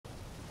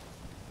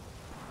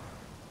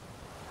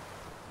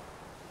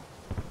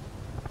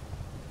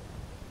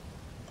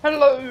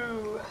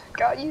Hello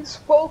guys,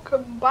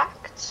 welcome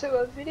back to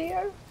a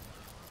video.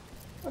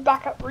 We're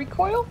back at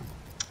Recoil.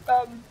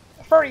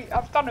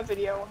 I've done a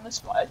video on this,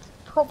 but I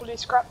probably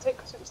scrapped it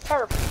because it was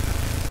terrible.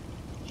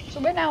 So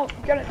we're now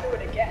gonna do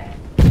it again.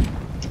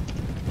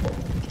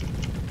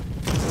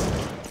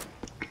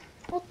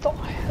 What the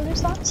hell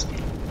is that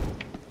skin?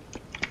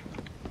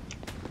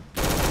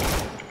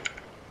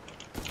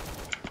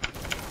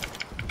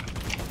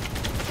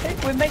 Okay,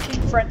 we're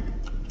making friends,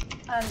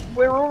 and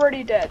we're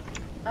already dead.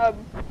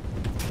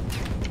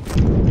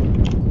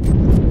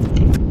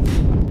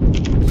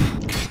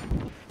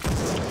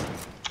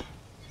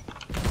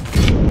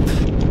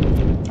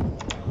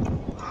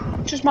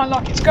 Just my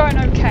luck, it's going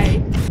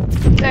okay,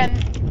 then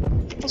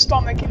we'll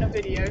start making a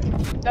video,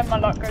 then my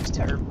luck goes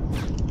terrible.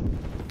 So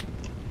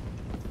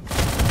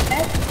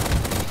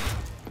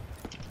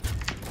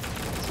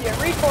yeah,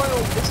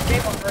 Recoil is a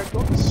game on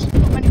Roblox,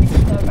 not many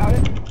people know about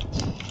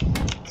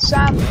it.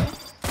 Sadly,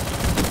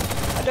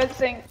 I don't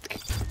think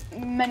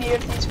many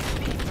of these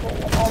people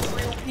are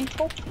real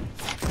people.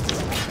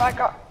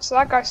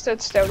 That guy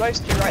stood still, those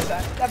two right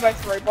there, they're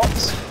both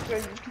robots. So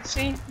you can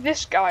see,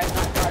 this guy and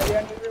that guy are the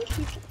only real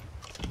people.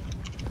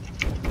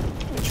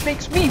 Which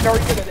makes me very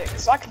good at it,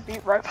 because I can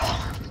beat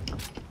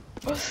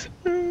robots.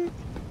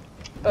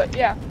 But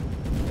yeah,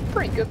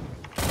 pretty good.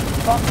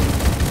 Fun.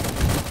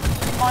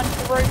 Don't mind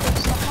the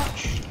robots that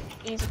much.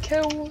 Easy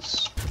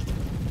kills.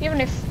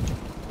 Even if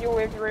you're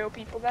with real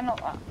people, they're not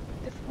that.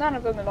 None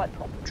of them are like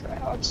proper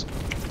tryhards.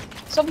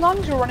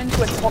 Sometimes you'll run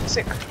into a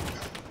toxic,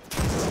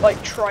 like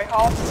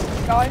tryhard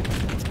guy,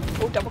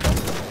 or double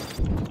kill.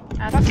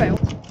 And I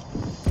failed.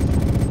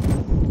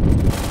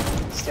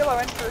 Still I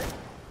went through.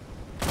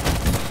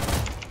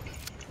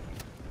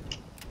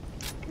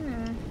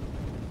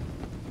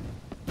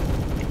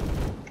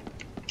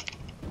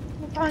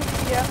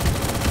 Yeah.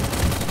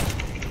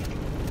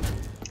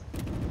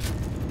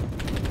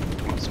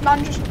 This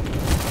man just...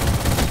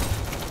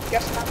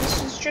 Guess man,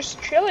 this is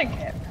just chilling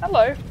here.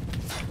 Hello.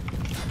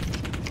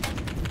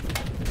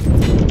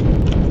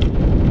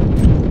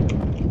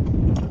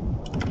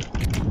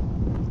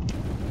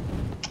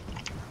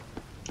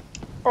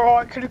 Oh,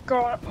 I could have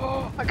gone...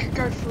 Oh, I could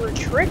go for a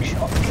trick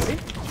shot, maybe.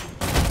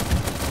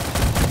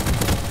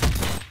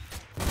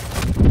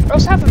 I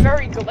also have a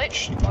very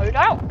glitched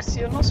loadout, because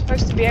you're not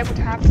supposed to be able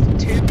to have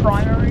two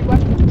primary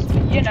weapons,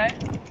 but you know.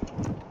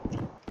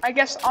 I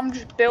guess I'm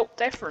just built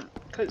different,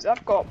 because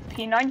I've got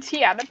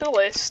P90 and a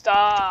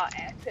ballista.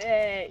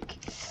 Epic.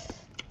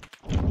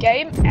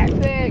 Game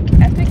epic.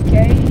 Epic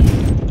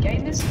game.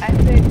 Game is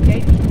epic.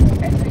 Game is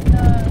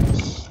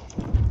epicness.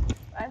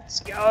 Let's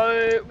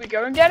go. We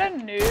go and get a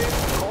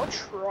nuke, or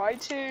try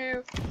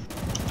to.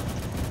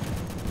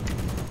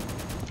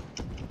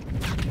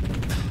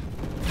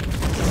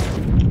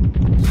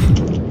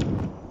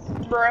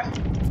 Bruh.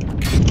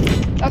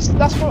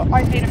 That's what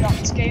I hate about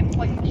this game.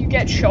 Like, you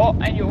get shot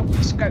and your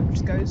scope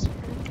just goes.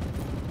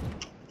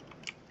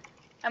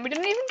 And we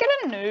didn't even get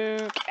a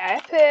nuke.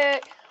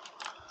 Epic.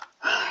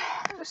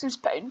 This is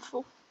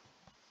painful.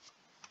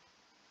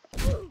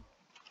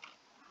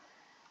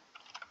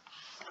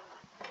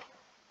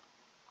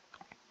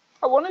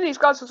 Oh, one of these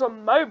guys was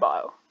on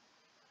mobile.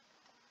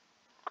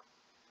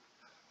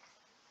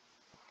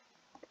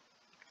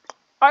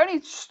 I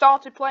only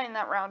started playing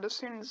that round as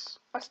soon as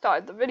I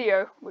started the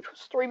video, which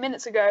was 3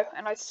 minutes ago,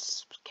 and I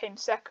came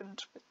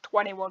second with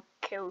 21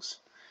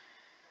 kills.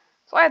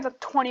 So I had the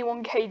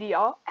 21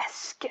 KDR.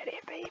 Let's get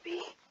it,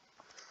 baby.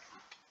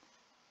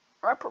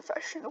 I'm a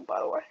professional, by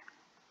the way.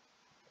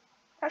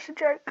 That's a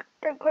joke.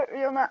 Don't quote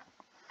me on that.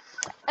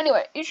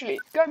 Anyway, usually,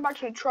 going back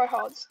to the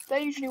tryhards, they're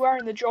usually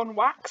wearing the John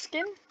Whack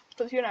skin,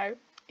 because, you know,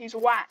 he's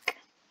whack.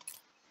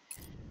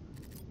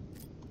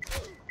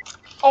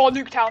 Oh,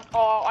 Nuketown.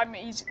 Oh, I'm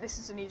easy. This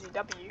is an easy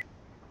W.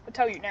 I'll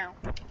tell you now.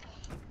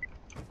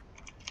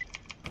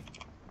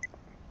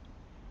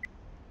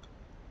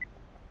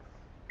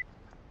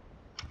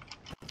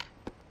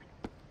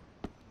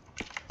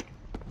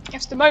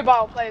 It's the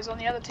mobile players on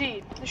the other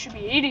team. This should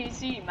be an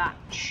easy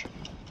match.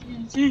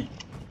 Easy.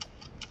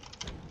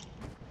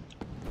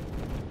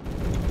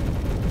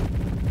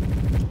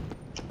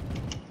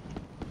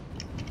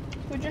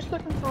 We're just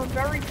looking for a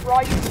very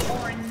bright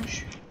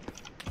orange.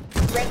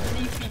 Red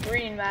leafy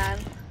green man.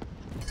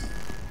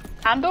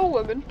 And or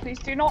woman, please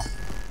do not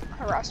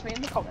harass me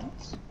in the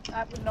comments.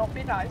 That would not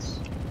be nice.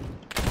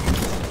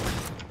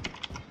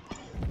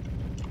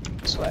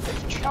 I swear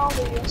if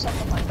Charlie or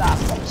something like that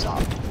pops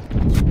up,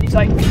 he's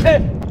like,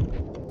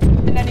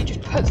 and then he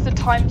just puts the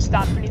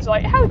timestamp and he's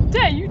like, how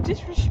dare you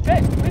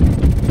disrespect women?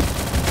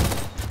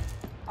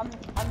 I'm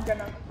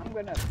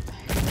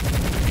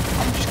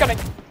just gonna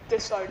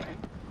disown him.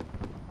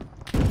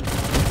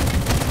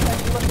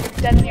 Look him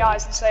dead in the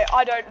eyes and say,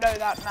 I don't know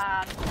that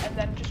man, and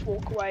then just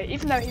walk away,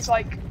 even though he's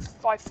like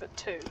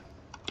 5'2",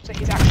 so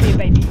he's actually a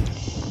baby.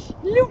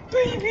 Little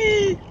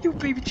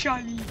baby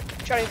Charlie.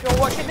 Charlie, if you're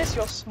watching this,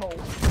 you're small.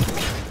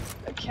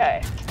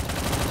 Okay.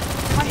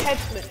 My head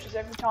flinches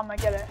every time I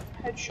get a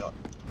headshot.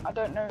 I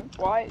don't know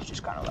why, it's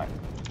just kind of like,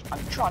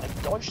 I'm trying to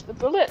dodge the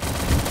bullet.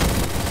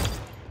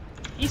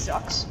 he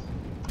sucks.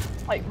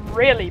 Like,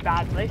 really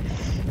badly.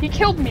 He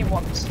killed me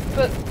once,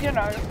 but, you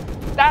know,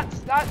 that's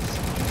the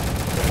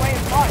way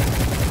of life.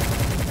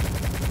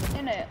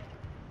 Innit?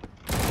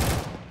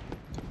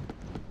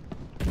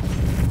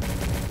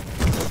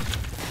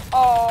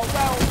 Oh,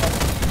 well,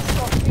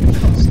 you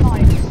got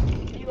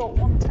sniped. You got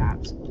one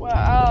tapped.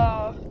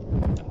 Well,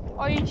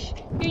 oh, you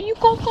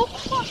go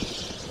cry.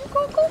 You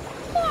go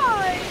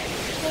cry.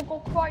 Go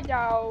cry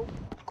now.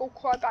 Go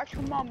cry back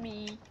to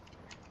mommy.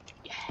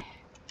 Yeah.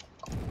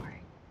 Go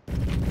cry.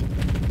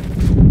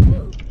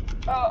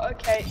 Oh,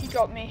 okay. He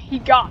got me. He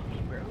got me,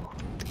 bro.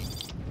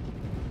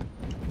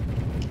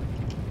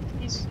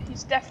 He's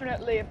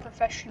definitely a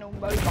professional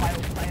mobile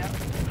player.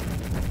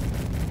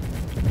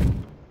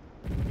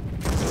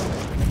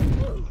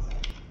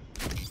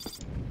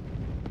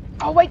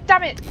 Oh wait,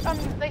 damn it!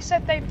 They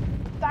said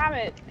damn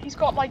it! He's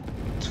got like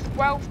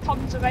 12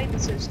 tons of aim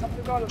assist. I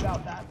forgot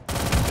about that.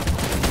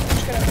 I'm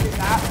just gonna do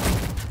that.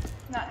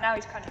 Now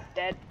he's kind of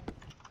dead.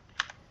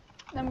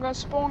 Then I'm gonna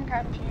spawn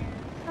camp you.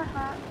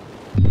 Haha.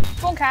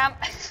 Spawn camp.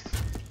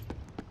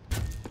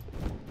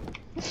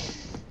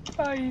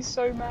 Oh, he's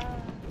so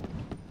mad.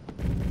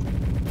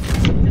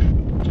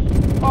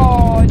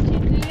 Oh,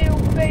 did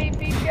little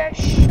baby get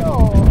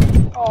shot?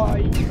 Oh,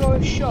 you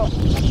got shot.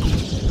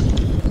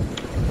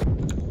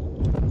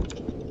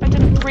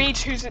 Read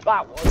whose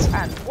that was,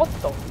 and what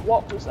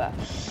was that?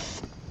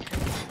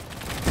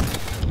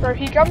 Bro,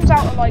 he comes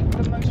out of like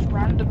the most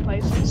random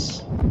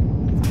places.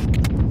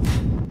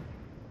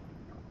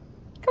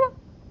 Come on.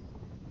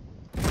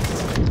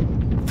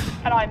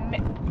 And I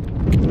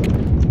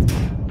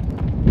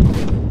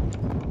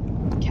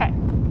okay.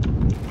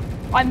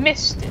 I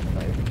missed it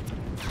though.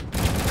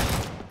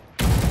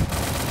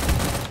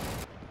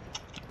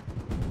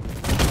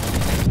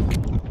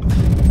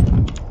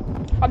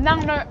 I'm now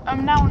known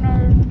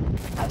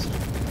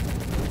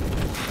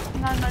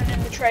in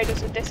the trade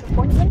as a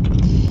disappointment.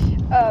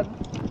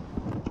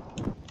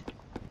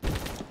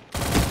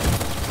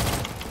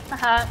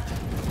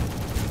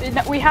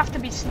 We have to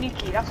be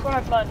sneaky. That's what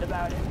I've learned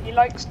about him. He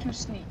likes to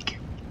sneak.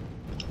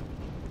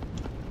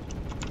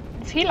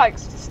 If he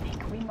likes to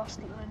sneak, we must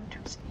learn to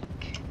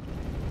sneak.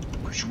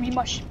 Because we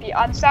must be.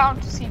 I'm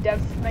starting to see Dev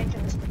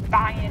making this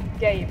banging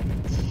game.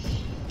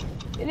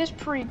 It is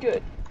pretty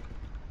good.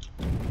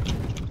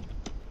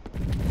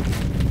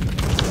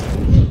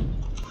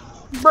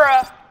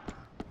 Bruh.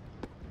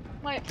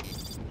 Like,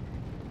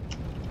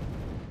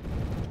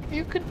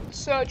 you could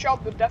search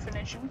up the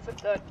definition for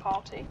third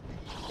party.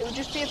 It would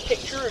just be a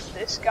picture of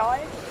this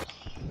guy.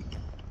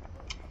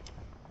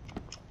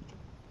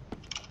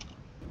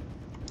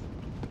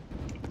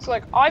 It's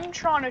like, I'm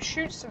trying to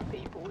shoot some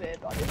people here,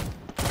 buddy.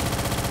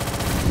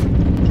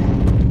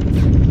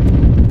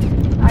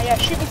 Ah yeah,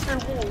 shoot me through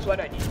walls, why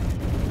don't you?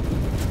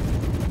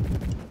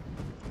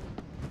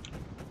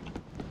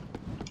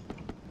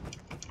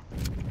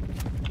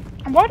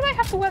 And why do I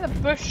have to wear the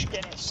bush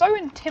skin? It's so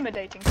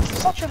intimidating because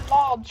it's such a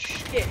large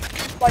skin.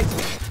 Like,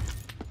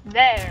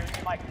 there,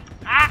 and like,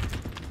 ah!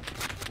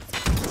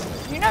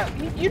 You know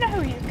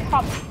who he's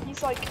coming.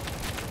 He's like,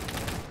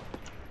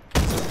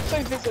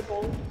 so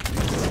visible.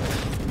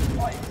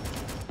 Like,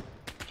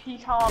 he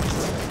can't.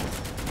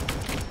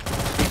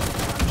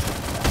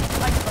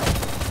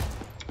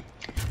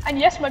 And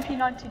yes, my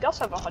P90 does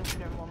have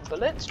 101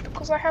 bullets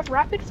because I have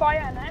rapid fire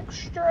and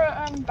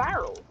extra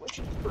barrel, which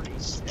is pretty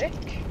sick.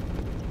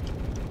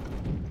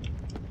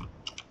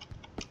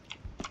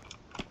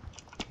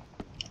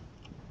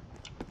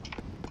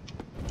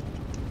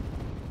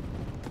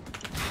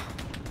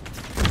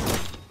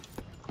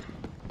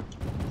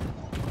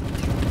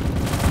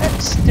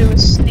 Let's do a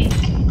sneak.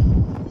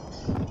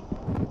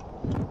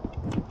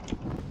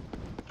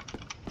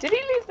 Did he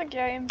leave the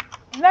game?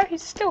 No,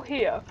 he's still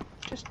here.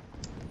 Just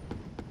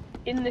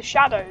in the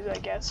shadows, I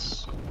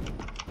guess.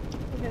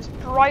 With his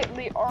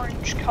brightly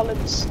orange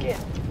coloured skin.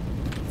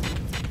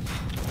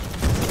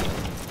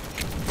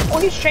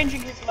 Or he's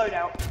changing his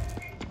loadout.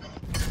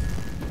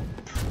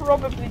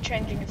 Probably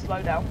changing his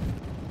loadout.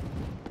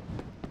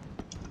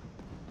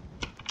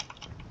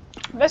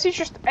 Unless he's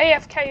just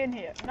AFK in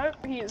here. No,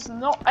 he is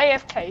not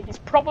AFK. He's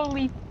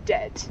probably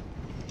dead.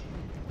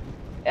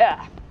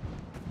 Yeah.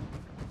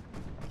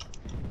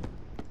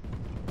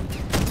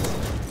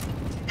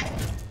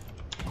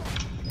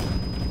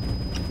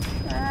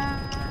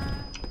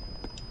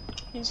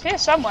 He's here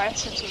somewhere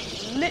since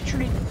he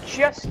literally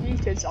just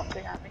yeeted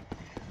something at me.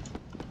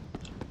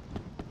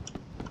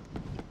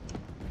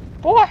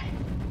 Boy!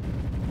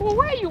 Well,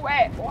 where you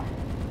at, boy?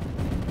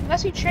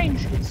 Unless he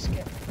changed his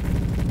skin.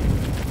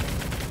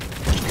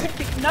 Could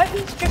be. No,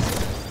 he's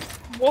just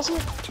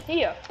wasn't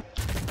here.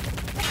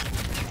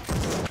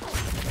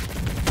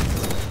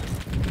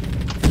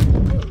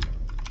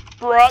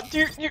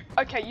 Bruh, you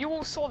okay, you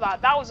all saw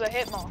that. That was a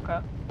hit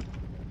marker.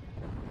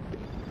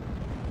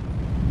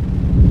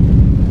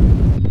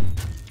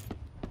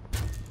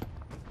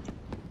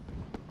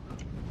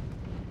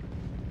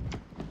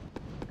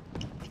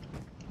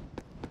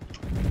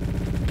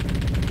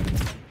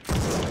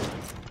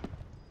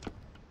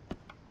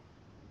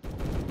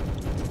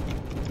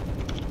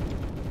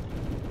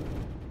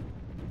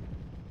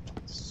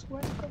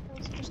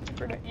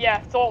 Yeah,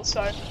 thought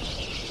so.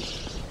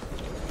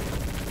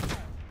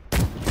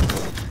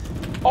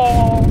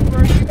 Oh,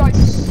 bro, you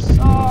guys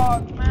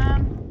suck,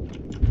 man.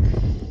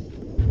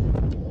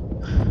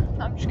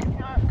 No, I'm just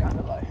kidding. I'm kind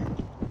of low.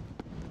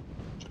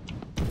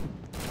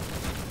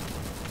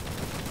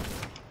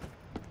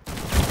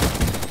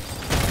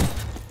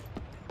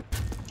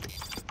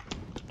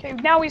 Okay,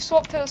 now we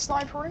swap to the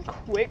sniper and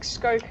quick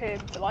scope him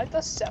for like the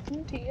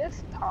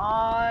 70th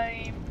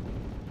time.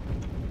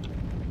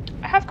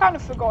 I have kind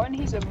of forgotten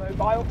he's a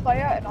mobile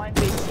player and I'm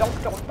being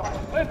dogged on by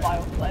a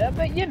mobile player,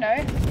 but you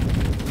know,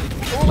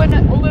 all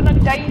in a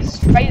day's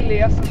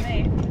failure for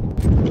me.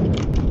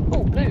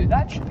 Oh, blue,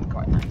 that should be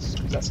quite nice,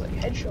 because that's like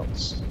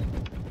headshots.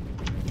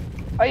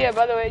 Oh yeah,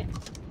 by the way,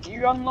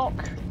 you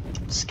unlock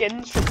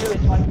skins for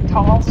doing like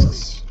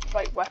tasks,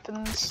 like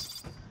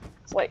weapons.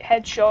 It's like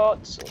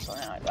headshots or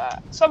something like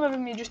that. Some of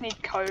them you just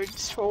need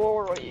codes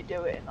for, or you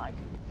do it in like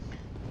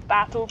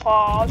Battle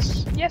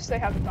Pass. Yes, they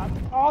have a Battle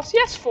Pass.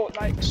 Yes,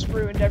 Fortnite's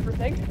ruined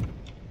everything.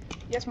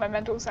 Yes, my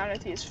mental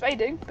sanity is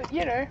fading, but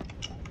you know.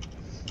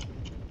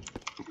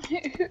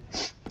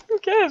 Who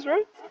cares,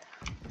 right?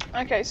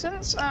 Okay,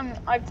 since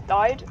I've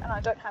died and I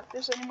don't have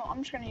this anymore,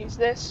 I'm just gonna use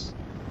this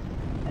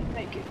and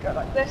make it go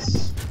like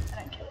this, and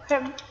then kill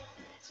him.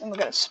 And we're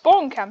gonna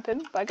spawn camp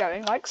him by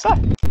going like so.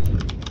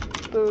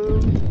 Boom.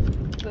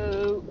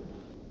 Boo.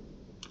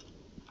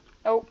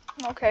 Oh,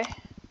 okay.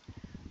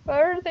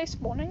 Where are they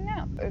spawning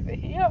now? Over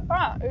here?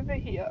 Ah, over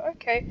here.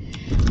 Okay.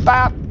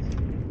 Bap.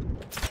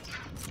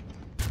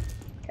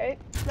 Okay,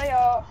 they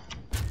are.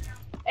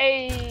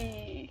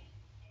 I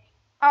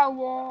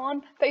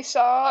won. They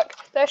suck.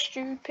 They're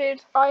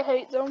stupid. I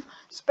hate them.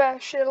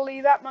 Especially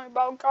that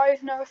mobile guy.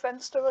 No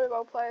offense to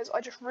mobile players.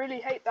 I just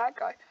really hate that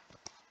guy.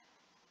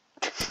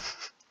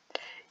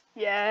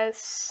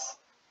 Yes.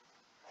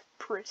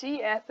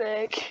 Pretty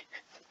epic.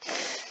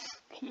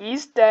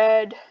 He's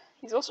dead.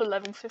 He's also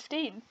level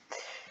 15.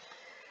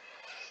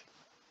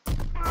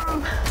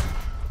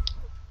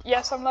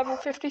 Yes, I'm level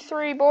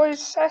 53,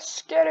 boys.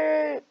 Let's get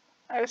it.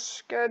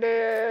 Let's get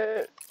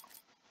it.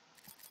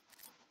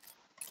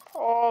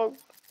 Oh,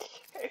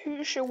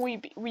 who should we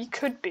be? We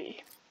could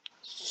be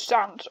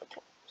Santa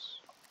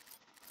Claus.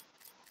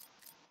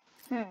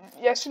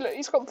 Yes, look,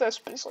 he's got this,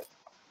 but it's like,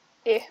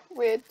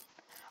 weird.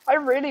 I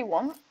really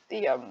want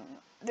the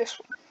this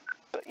one,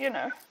 but you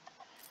know,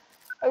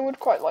 I would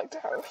quite like to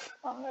have,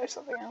 I don't know,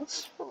 something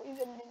else. Probably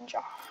the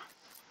ninja.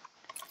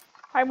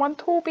 I want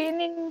to be a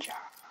ninja.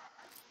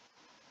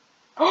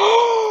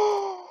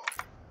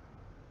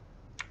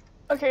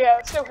 Okay,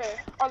 yeah, still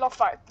here. I love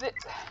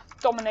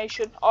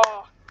domination.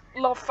 Oh,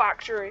 love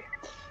factory.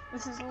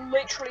 This is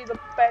literally the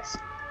best.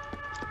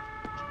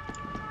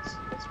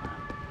 This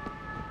man.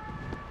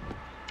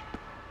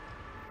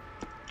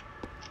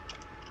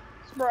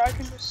 Bro, I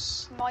can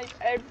just snipe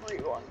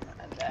everyone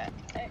and their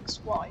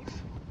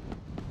ex-wife.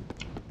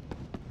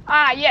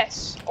 Ah,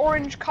 yes,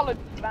 orange-coloured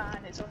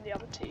man is on the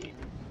other team.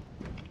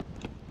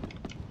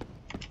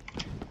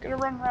 Gonna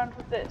run around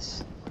with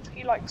this.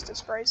 He likes to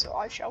spray, so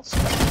I shall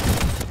spray.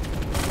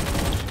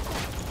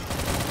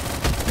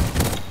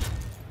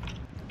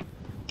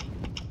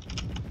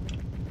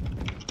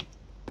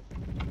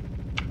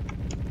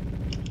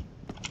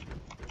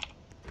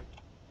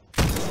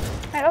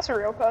 Hey, that's a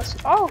real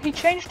person. Oh, he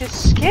changed his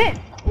skin.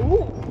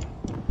 Ooh.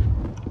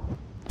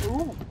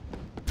 Ooh.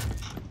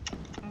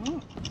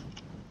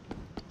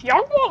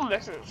 Young one,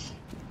 this is.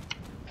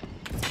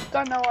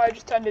 Don't know why I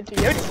just turned into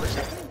Yoda for a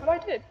second, but I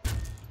did.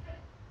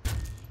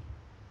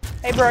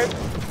 Hey, bro.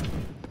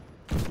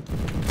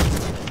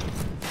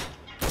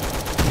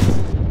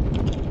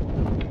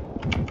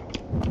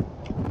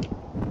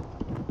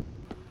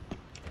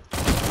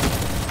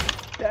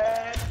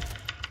 Dead.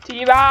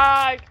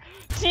 Teabag!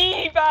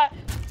 Teabag!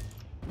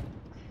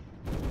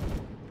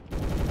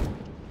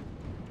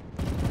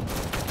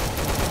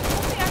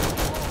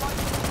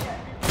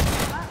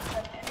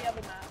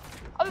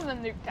 Other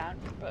than Nuketown,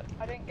 but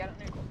I didn't get a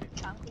nuke on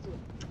Nuketown because of the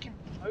freaking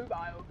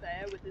mobile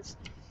there with his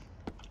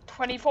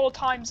 24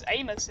 times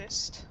aim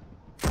assist.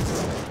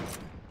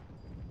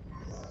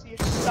 He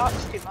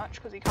sucks too much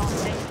because he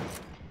can't aim.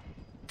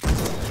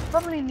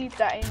 Probably need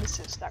that aim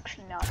assist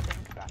actually now I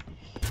think about it.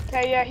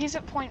 Okay, yeah, he's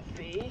at point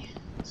B.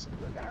 So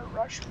we're gonna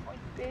rush point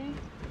B.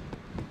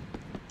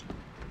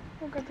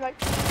 We're gonna be like,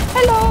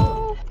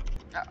 hello!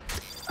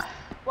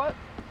 What?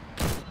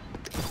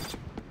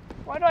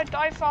 Why do I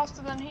die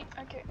faster than he?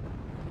 Okay.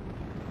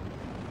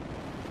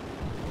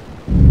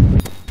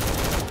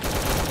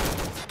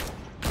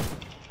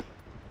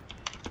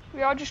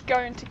 We are just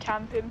going to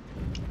camp him.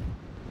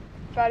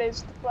 That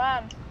is the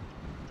plan.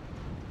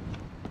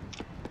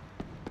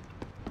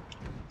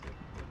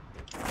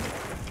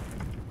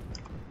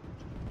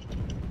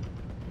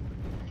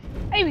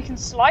 Hey, we can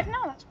slide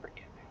now? That's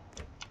pretty epic.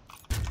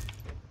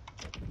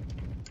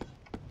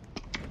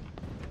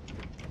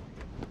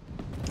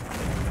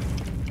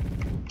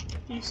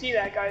 You see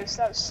that, guys?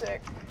 That was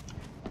sick.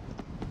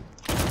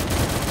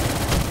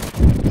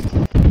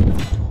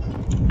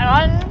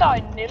 And I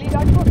nearly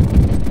died for it.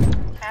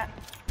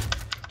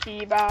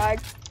 Teabag.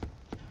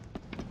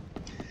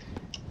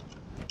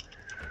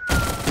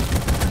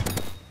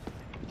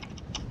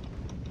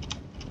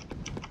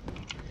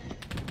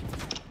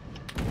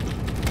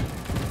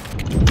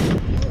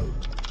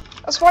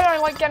 That's why I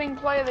like getting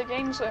play of the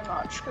game so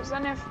much, because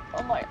then if,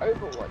 on like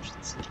Overwatch,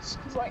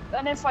 because like,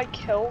 then if I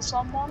kill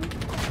someone,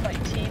 like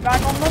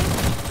teabag on them,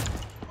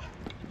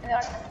 and then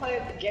I can play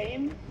of the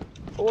game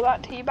for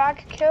that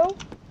teabag kill,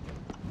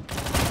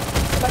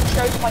 that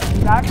shows my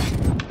teabag.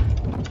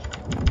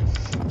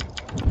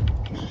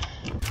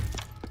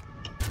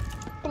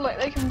 But like,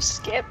 they can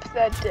skip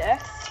their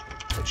death,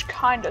 which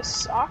kinda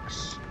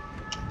sucks,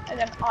 and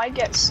then I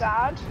get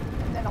sad,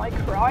 and then I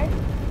cry.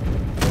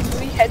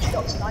 We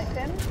headshot snipe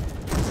him,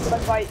 but I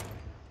fight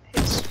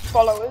his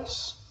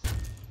followers.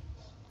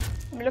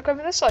 Let me look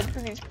over this side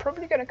because he's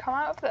probably going to come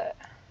out of there.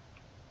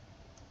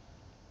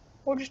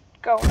 Or just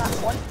go on that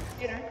one,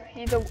 you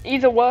know,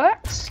 either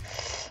works.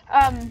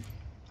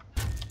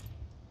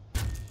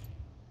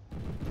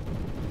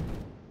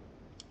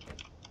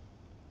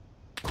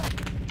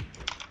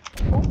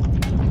 Oh,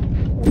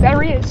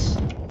 there he is.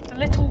 The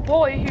little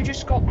boy who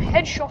just got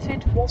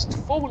headshotted whilst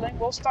falling,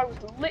 whilst I was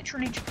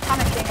literally just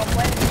panicking on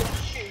where he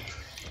would shoot.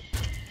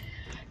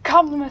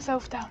 Calmed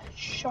myself down and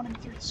shot him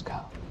through the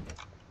skull.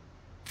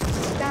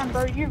 Damn,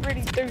 bro, you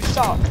really do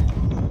suck.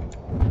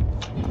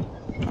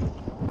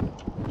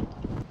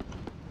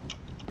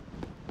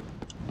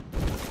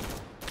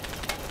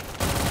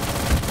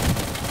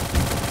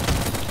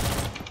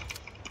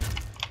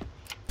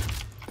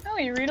 Oh,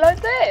 you reload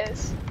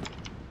this?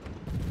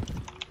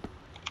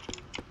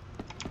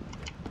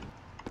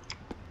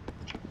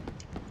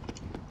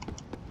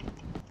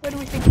 Where do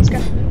we think he's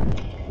going to be?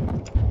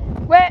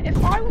 Where,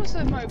 if I was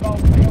a mobile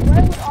player,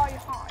 where would I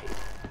hide?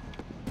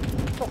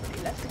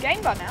 Probably left the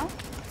game by now.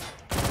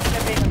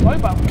 There being a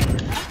mobile player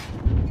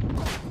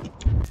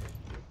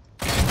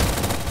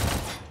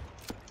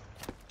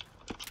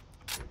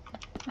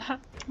now.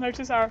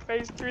 Notice how I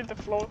phased through the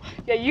floor.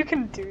 Yeah, you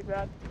can do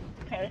that.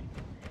 Okay.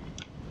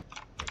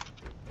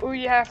 All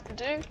you have to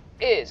do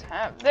is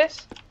have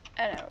this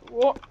and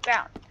walk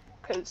down,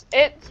 because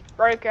it's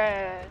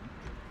broken.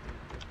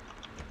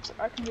 So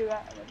I can do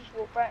that and then just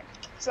walk back.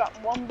 So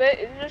that one bit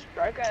is just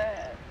broken.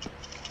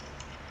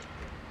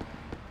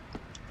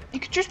 You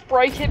could just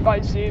break it by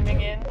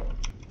zooming in.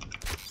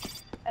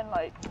 And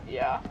like,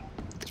 yeah,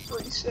 it's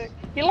pretty sick.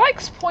 He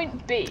likes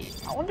point B.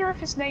 I wonder if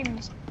his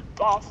name's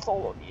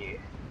Bartholomew.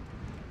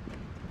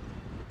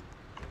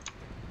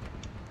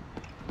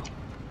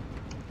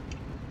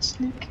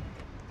 Sneak.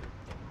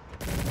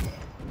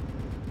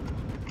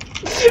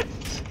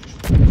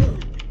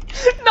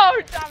 No,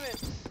 damn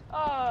it! Oh,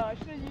 I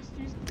should have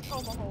used the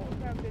tomahawk.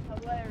 That would have been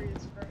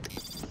hilarious for it.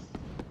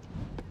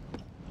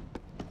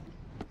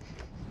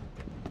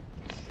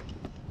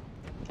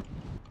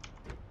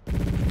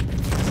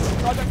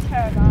 I don't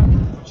care,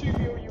 man. Shoot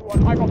me all you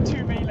want. I got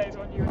 2 melees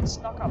on you and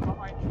snuck up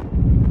behind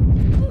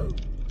you.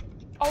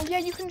 Oh yeah,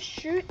 you can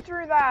shoot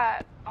through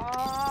that.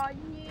 Oh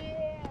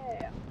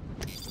yeah.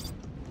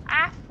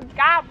 I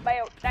forgot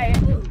about that.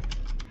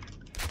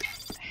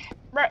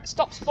 Right,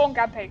 stop spawn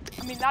camping.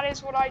 I mean, that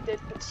is what I did,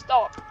 but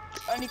stop.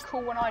 It's only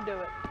cool when I do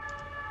it.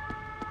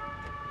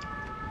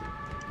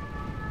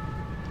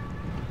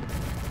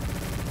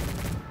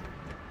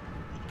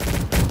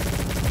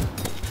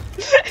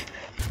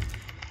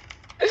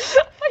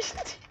 I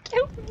should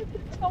kill him with the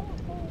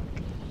tomahawk.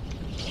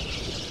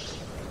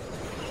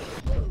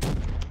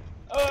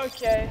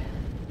 Okay.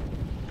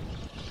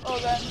 Oh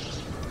then.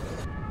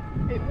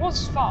 It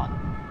was fun.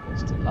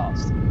 Just it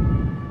last.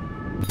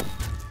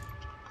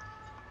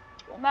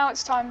 Well, now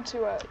it's time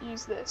to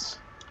use this.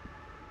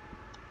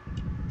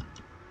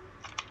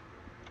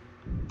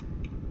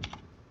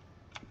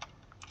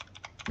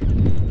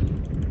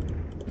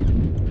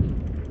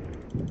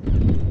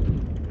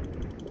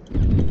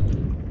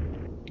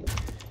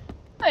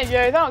 There you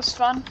go, that was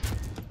fun.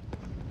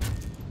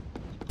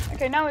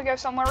 Okay, now we go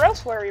somewhere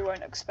else where he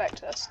won't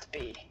expect us to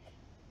be.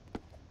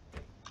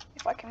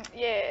 If I can,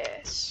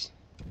 yes.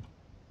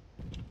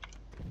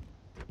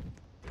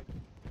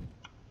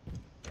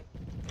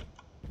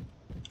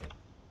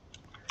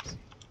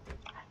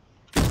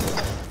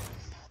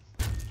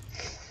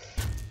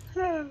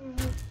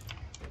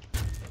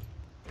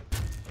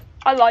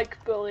 I like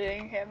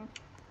bullying him.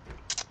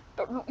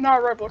 But no,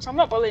 Roblox, I'm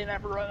not bullying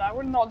everyone. I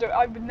would not do it.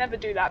 I would never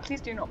do that.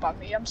 Please do not ban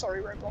me. I'm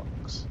sorry,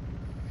 Roblox.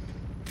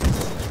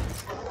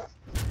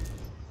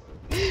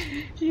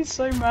 He's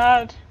so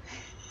mad.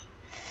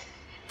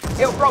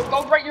 Yo, bro,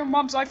 don't break your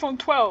mom's iPhone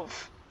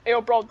 12. Yo,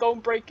 bro,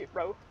 don't break it,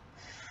 bro.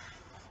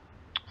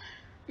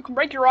 You can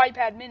break your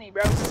iPad mini,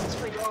 bro. It's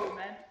pretty old,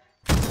 man.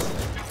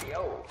 Pretty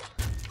old.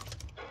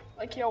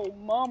 Like your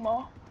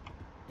mama.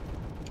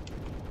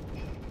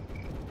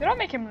 Did I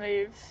make him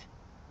leave?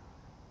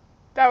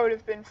 That would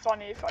have been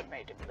funny if I'd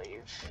made him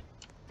leave.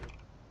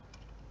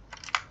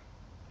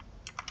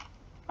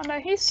 Oh no,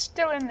 he's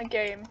still in the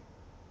game.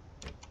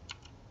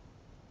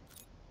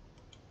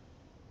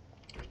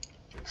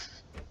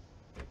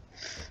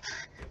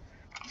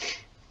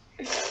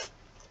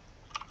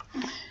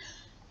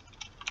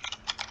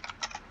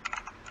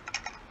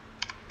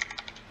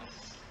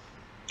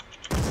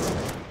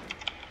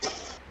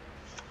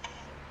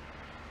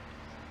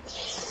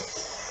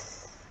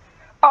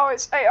 Oh,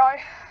 it's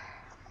AI.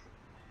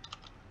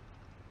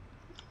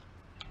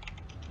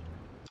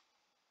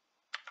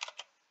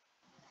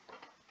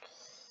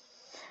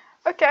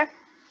 Okay.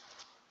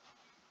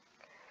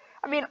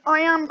 I mean, I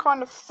am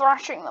kind of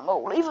thrashing them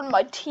all. Even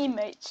my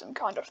teammates I'm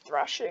kind of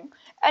thrashing.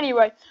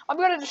 Anyway, I'm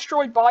going to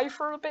destroy Bye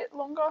for a bit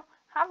longer.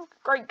 Have a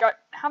great day.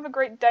 Have a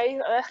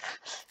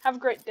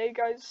great day,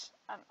 guys.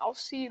 And I'll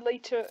see you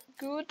later.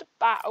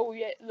 Goodbye. Oh,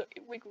 yeah, look,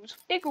 it wiggles.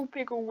 Wiggle,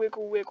 wiggle,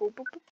 wiggle, wiggle.